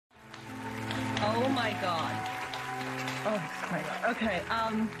Oh my God. Oh my God. Okay.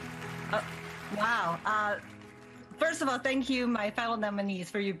 Wow. First of all, thank you, my fellow nominees,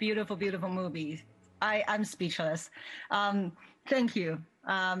 for your beautiful, beautiful movies. I'm speechless. Thank you.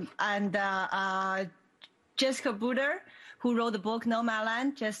 And Jessica Buder, who wrote the book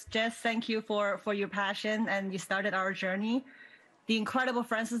Nomadland, just thank you for your passion, and you started our journey. The incredible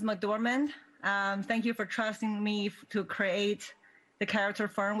Frances McDormand, thank you for trusting me to create the character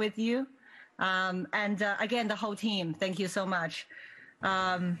Fern with you. And again, the whole team, thank you so much.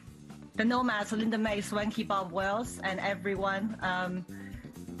 The Nomads, Linda May, Swanky Bob Wells, and everyone.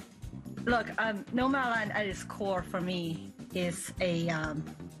 Look, Nomadland at its core for me is a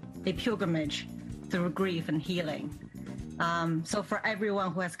pilgrimage through grief and healing. So for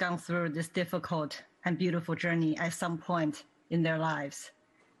everyone who has gone through this difficult and beautiful journey at some point in their lives,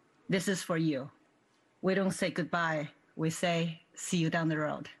 this is for you. We don't say goodbye. We say, see you down the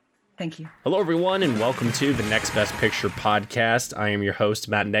road. Thank you. Hello, everyone, and welcome to the Next Best Picture podcast. I am your host,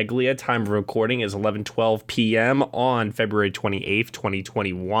 Matt Neglia. Time of recording is 11:12 p.m. on February 28th,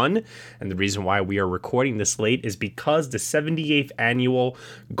 2021. And the reason why we are recording this late is because the 78th Annual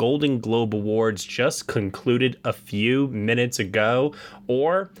Golden Globe Awards just concluded a few minutes ago.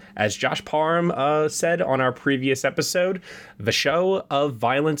 Or, as Josh Parham said on our previous episode, the show of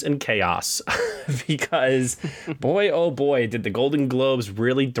violence and chaos. Because, boy, oh boy, did the Golden Globes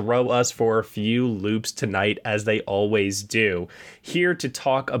really throw us for a few loops tonight, as they always do. Here to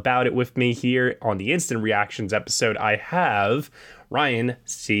talk about it with me here on the Instant Reactions episode, I have Ryan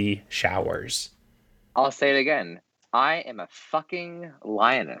C. Showers. I'll say it again. I am a fucking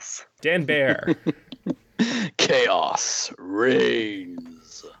lioness. Dan Baer. Chaos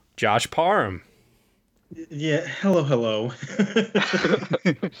reigns. Josh Parham. Yeah, hello.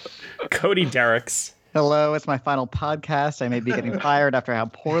 Cody Derricks. Hello, it's my final podcast. I may be getting fired after how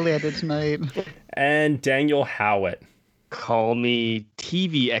poorly I did tonight. And Daniel Howitt. Call me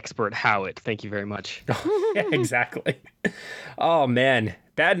TV expert Howitt. Thank you very much. Yeah, exactly. Oh, man.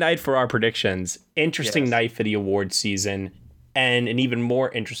 Bad night for our predictions. Interesting night for the award season. And an even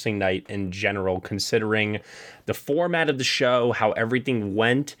more interesting night in general, considering the format of the show, how everything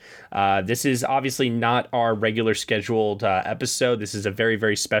went. This is obviously not our regular scheduled episode. This is a very,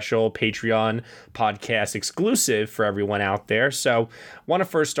 very special Patreon podcast exclusive for everyone out there. So I want to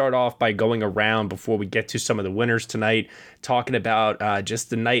first start off by going around before we get to some of the winners tonight, talking about just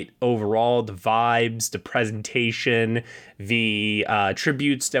the night overall, the vibes, the presentation, the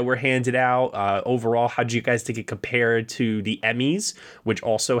tributes that were handed out. Overall, how do you guys think it compared to the Emmys, which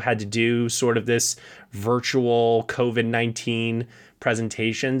also had to do sort of this virtual COVID-19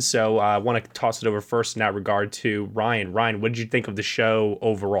 presentation? So I want to toss it over first in that regard to Ryan. Ryan, what did you think of the show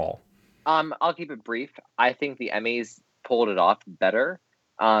overall? I'll keep it brief. I think the Emmys pulled it off better,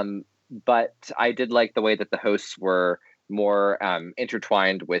 but I did like the way that the hosts were more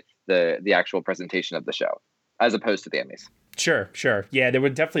intertwined with the actual presentation of the show, as opposed to the Emmys. Sure. Yeah, there were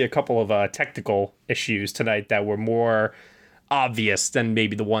definitely a couple of technical issues tonight that were more obvious than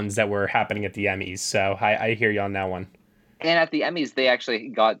maybe the ones that were happening at the Emmys. So I hear you on that one. And at the Emmys, they actually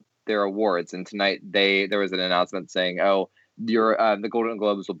got their awards, and tonight there was an announcement saying, "Oh, the Golden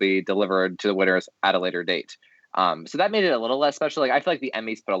Globes will be delivered to the winners at a later date." So that made it a little less special. Like, I feel like the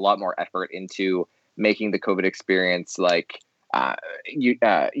Emmys put a lot more effort into making the COVID experience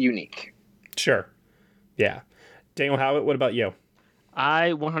unique. Sure. Yeah. Daniel Howitt, what about you?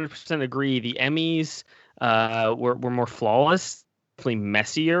 I 100% agree. The Emmys were more flawless, definitely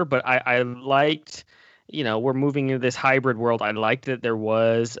messier, but I liked, we're moving into this hybrid world. I liked that there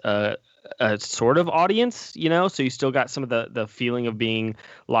was a sort of audience, so you still got some of the feeling of being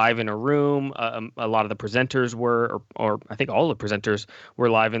live in a room. A lot of the presenters were, or I think all the presenters were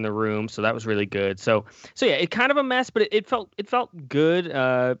live in the room, so that was really good. So yeah, it kind of a mess, but it felt good.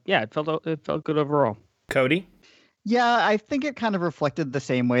 It felt good overall. Cody? Yeah, I think it kind of reflected the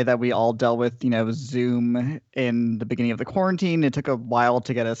same way that we all dealt with, Zoom in the beginning of the quarantine. It took a while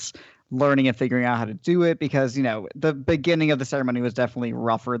to get us learning and figuring out how to do it because, the beginning of the ceremony was definitely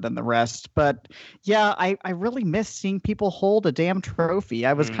rougher than the rest. But yeah, I really missed seeing people hold a damn trophy.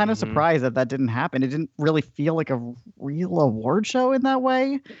 I was kind of surprised that didn't happen. It didn't really feel like a real award show in that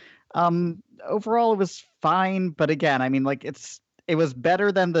way. Overall, it was fine. But again, I mean, it was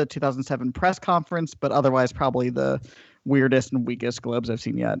better than the 2007 press conference, but otherwise probably the weirdest and weakest Globes I've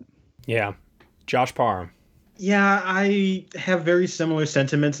seen yet. Yeah. Josh Parham. Yeah, I have very similar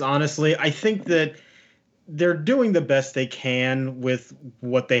sentiments, honestly. I think that they're doing the best they can with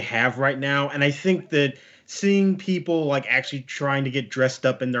what they have right now. And I think that seeing people actually trying to get dressed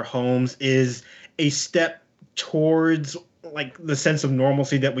up in their homes is a step towards like the sense of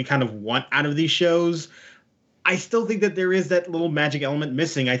normalcy that we kind of want out of these shows, I still think that there is that little magic element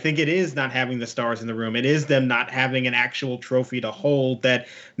missing. I think it is not having the stars in the room. It is them not having an actual trophy to hold that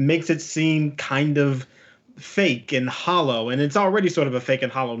makes it seem kind of fake and hollow. And it's already sort of a fake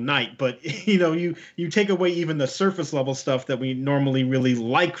and hollow night, but you take away even the surface level stuff that we normally really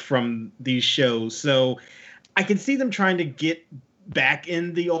like from these shows. So I can see them trying to get back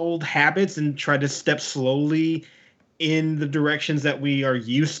in the old habits and try to step slowly in the directions that we are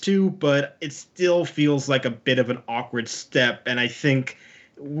used to, but it still feels like a bit of an awkward step. And I think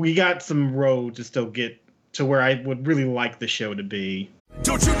we got some road to still get to where I would really like the show to be.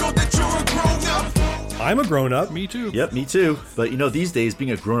 Don't you know that you're a grown-up? I'm a grown-up. Me too. Yep, me too. But these days being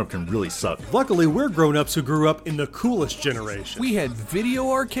a grown-up can really suck. Luckily, we're grown-ups who grew up in the coolest generation. We had video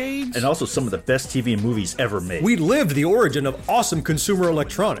arcades. And also some of the best TV and movies ever made. We lived the origin of awesome consumer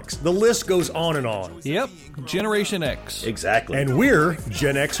electronics. The list goes on and on. Yep, Generation X. Exactly. And we're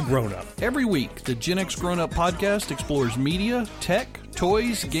Gen X grown-up. Every week, the Gen X Grown Up podcast explores media, tech,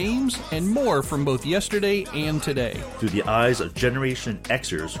 toys, games, and more from both yesterday and today. Through the eyes of Generation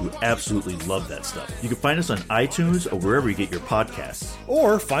Xers who absolutely love that stuff. You can find us on iTunes or wherever you get your podcasts.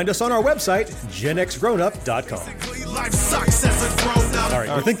 Or find us on our website, genxgrownup.com. Life sucks as a grown-up. All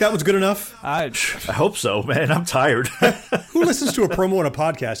right, you think that was good enough? I hope so, man. I'm tired. Who listens to a promo on a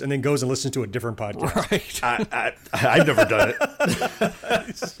podcast and then goes and listens to a different podcast? Right. I've never done it.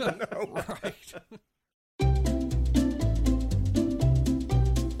 Right.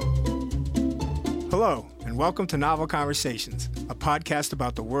 Hello, and welcome to Novel Conversations, a podcast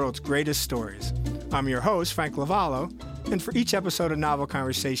about the world's greatest stories. I'm your host, Frank Lavallo, and for each episode of Novel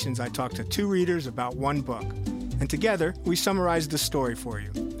Conversations, I talk to two readers about one book. And together, we summarize the story for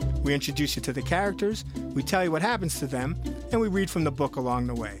you. We introduce you to the characters, we tell you what happens to them, and we read from the book along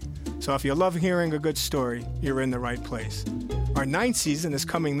the way. So if you love hearing a good story, you're in the right place. Our 9th season is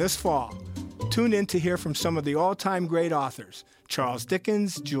coming this fall. Tune in to hear from some of the all-time great authors, Charles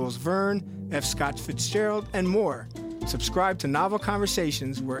Dickens, Jules Verne, F. Scott Fitzgerald, and more. Subscribe to Novel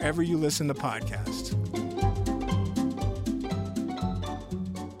Conversations wherever you listen to podcasts.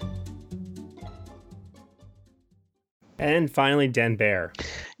 And finally, Dan Baer.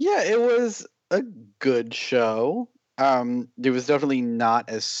 Yeah, it was a good show. It was definitely not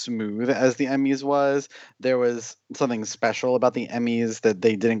as smooth as the Emmys was. There was something special about the Emmys that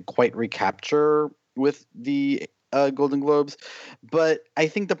they didn't quite recapture with the Golden Globes. But I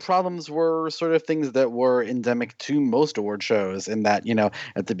think the problems were sort of things that were endemic to most award shows in that,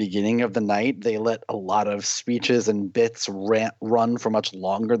 at the beginning of the night, they let a lot of speeches and bits run for much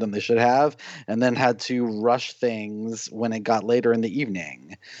longer than they should have, and then had to rush things when it got later in the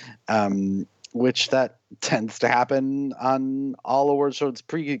evening. Which that tends to happen on all award shows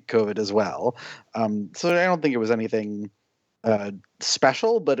pre-COVID as well. So I don't think it was anything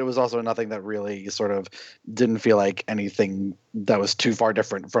special, but it was also nothing that really sort of didn't feel like anything that was too far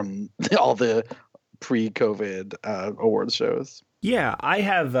different from all the pre-COVID awards shows. Yeah, I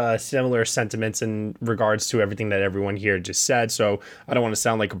have similar sentiments in regards to everything that everyone here just said, so I don't want to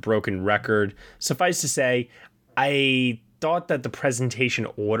sound like a broken record. Suffice to say, I thought that the presentation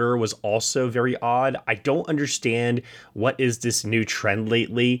order was also very odd. I don't understand what is this new trend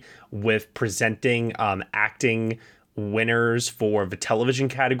lately with presenting acting winners for the television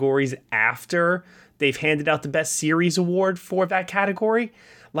categories after they've handed out the Best Series award for that category.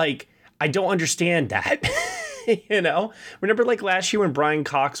 Like, I don't understand that. Remember like last year when Brian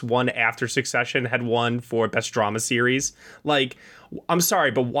Cox won after Succession had won for Best Drama Series? Like, I'm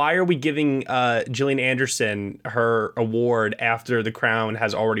sorry, but why are we giving Gillian Anderson her award after The Crown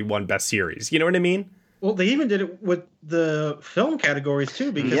has already won Best Series? You know what I mean? Well, they even did it with the film categories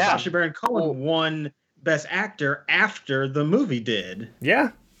too, because Sacha Baron Cohen won Best Actor after the movie did.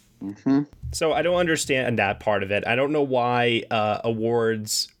 Yeah. Mm-hmm. So I don't understand that part of it. I don't know why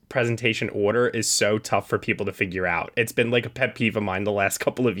awards presentation order is so tough for people to figure out. It's been like a pet peeve of mine the last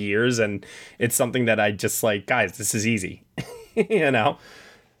couple of years, and it's something that I just like, guys, this is easy.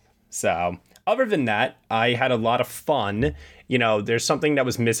 So other than that, I had a lot of fun. There's something that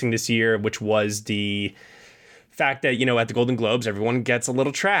was missing this year, which was the fact that, at the Golden Globes, everyone gets a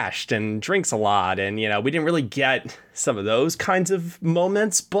little trashed and drinks a lot. And, we didn't really get some of those kinds of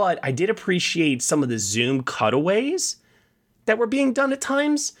moments, but I did appreciate some of the Zoom cutaways that were being done at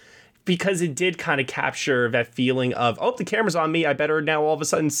times, because it did kind of capture that feeling of, oh, the camera's on me, I better now all of a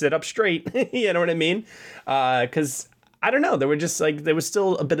sudden sit up straight. You know what I mean? Because I don't know, there was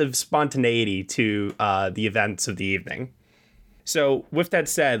still a bit of spontaneity to the events of the evening. So with that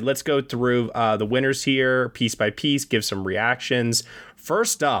said, let's go through the winners here piece by piece, give some reactions.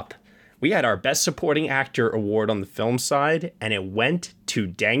 First up, we had our Best Supporting Actor award on the film side, and it went to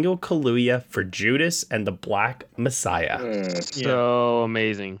Daniel Kaluuya for Judas and the Black Messiah. So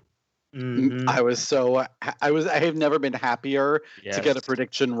amazing. Mm-hmm. I have never been happier to get a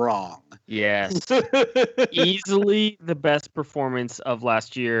prediction wrong. Yes. Easily the best performance of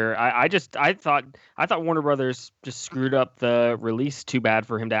last year. I thought Warner Brothers just screwed up the release too bad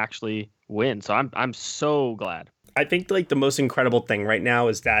for him to actually win. So I'm so glad. I think like the most incredible thing right now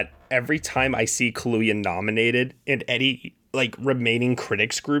is that every time I see Kaluuya nominated in any like remaining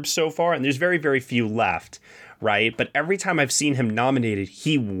critics groups so far, and there's very, very few left, right? But every time I've seen him nominated,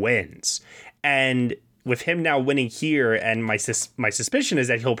 he wins. And with him now winning here, and my suspicion is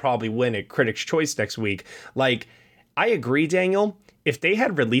that he'll probably win at Critics' Choice next week. Like, I agree, Daniel. If they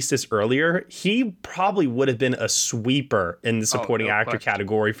had released this earlier, he probably would have been a sweeper in the supporting actor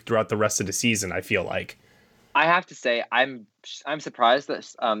category throughout the rest of the season, I feel like. I have to say, I'm surprised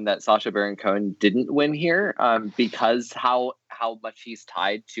that that Sacha Baron Cohen didn't win here, because how much he's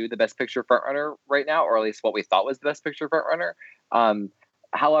tied to the Best Picture frontrunner right now, or at least what we thought was the Best Picture frontrunner.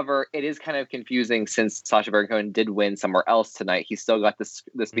 However, it is kind of confusing since Sacha Baron Cohen did win somewhere else tonight. He still got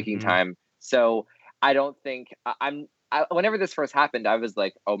the speaking time, so I don't think whenever this first happened, I was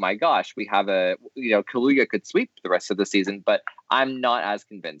like, oh my gosh, we have Kaluuya could sweep the rest of the season, but I'm not as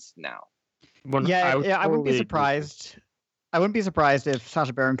convinced now. I wouldn't be surprised. I wouldn't be surprised if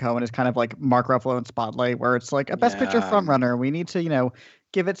Sacha Baron Cohen is kind of like Mark Ruffalo in Spotlight, where it's like a Best Picture frontrunner. We need to,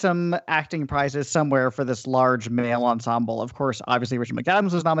 give it some acting prizes somewhere for this large male ensemble. Of course, obviously, Richard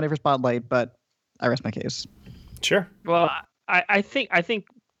McAdams was nominated for Spotlight, but I rest my case. Sure. Well, I think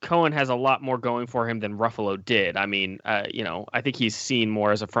Cohen has a lot more going for him than Ruffalo did. I mean, I think he's seen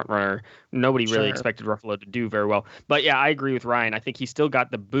more as a front runner. Nobody really expected Ruffalo to do very well. But yeah, I agree with Ryan. I think he still got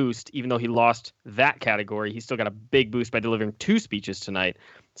the boost, even though he lost that category. He still got a big boost by delivering 2 speeches tonight.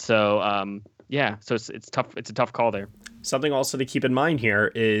 So, so it's tough. It's a tough call there. Something also to keep in mind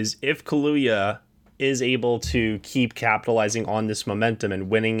here is if Kaluuya is able to keep capitalizing on this momentum and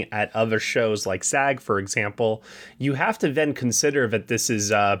winning at other shows like SAG, for example, you have to then consider that this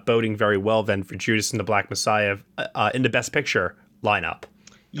is boding very well then for Judas and the Black Messiah in the Best Picture lineup.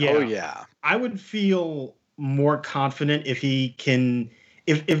 Yeah. Oh, yeah. I would feel more confident if he can,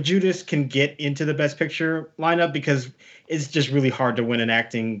 if Judas can get into the Best Picture lineup, because it's just really hard to win an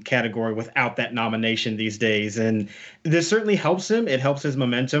acting category without that nomination these days. And this certainly helps him. It helps his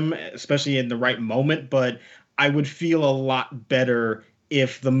momentum, especially in the right moment. But I would feel a lot better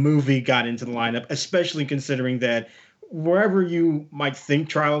if the movie got into the lineup, especially considering that wherever you might think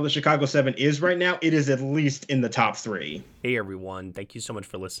Trial of the Chicago 7 is right now, it is at least in the top 3. Hey everyone, thank you so much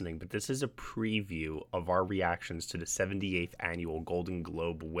for listening, but this is a preview of our reactions to the 78th annual Golden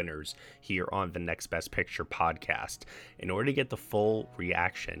Globe winners here on the Next Best Picture podcast. In order to get the full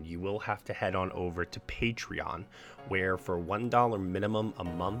reaction, you will have to head on over to Patreon, where for $1 minimum a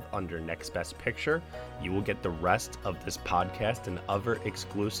month under Next Best Picture, you will get the rest of this podcast and other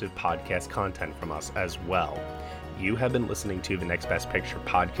exclusive podcast content from us as well. You have been listening to the Next Best Picture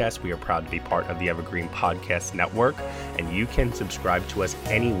podcast. We are proud to be part of the Evergreen Podcast Network, and you can subscribe to us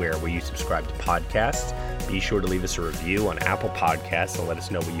anywhere where you subscribe to podcasts. Be sure to leave us a review on Apple Podcasts and let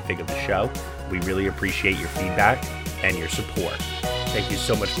us know what you think of the show. We really appreciate your feedback and your support. Thank you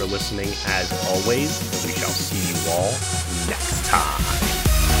so much for listening as always, and we shall see you all next time.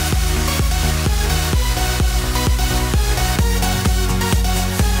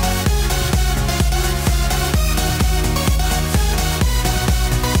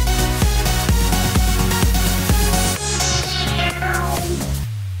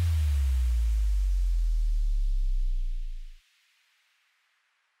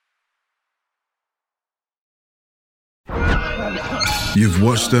 You've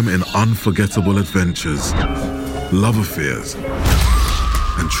watched them in unforgettable adventures, love affairs,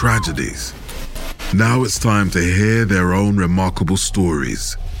 and tragedies. Now it's time to hear their own remarkable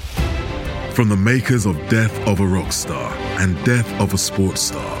stories. From the makers of Death of a Rock Star and Death of a Sports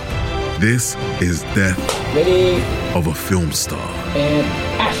Star, this is Death of a Film Star. And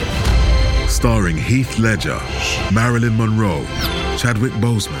action. Starring Heath Ledger, Marilyn Monroe, Chadwick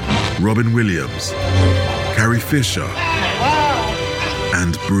Boseman, Robin Williams, Carrie Fisher,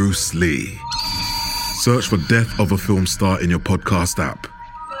 and Bruce Lee. Search for Death of a Film Star in your podcast app.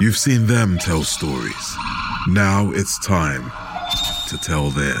 You've seen them tell stories. Now it's time to tell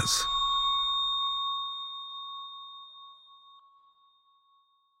theirs.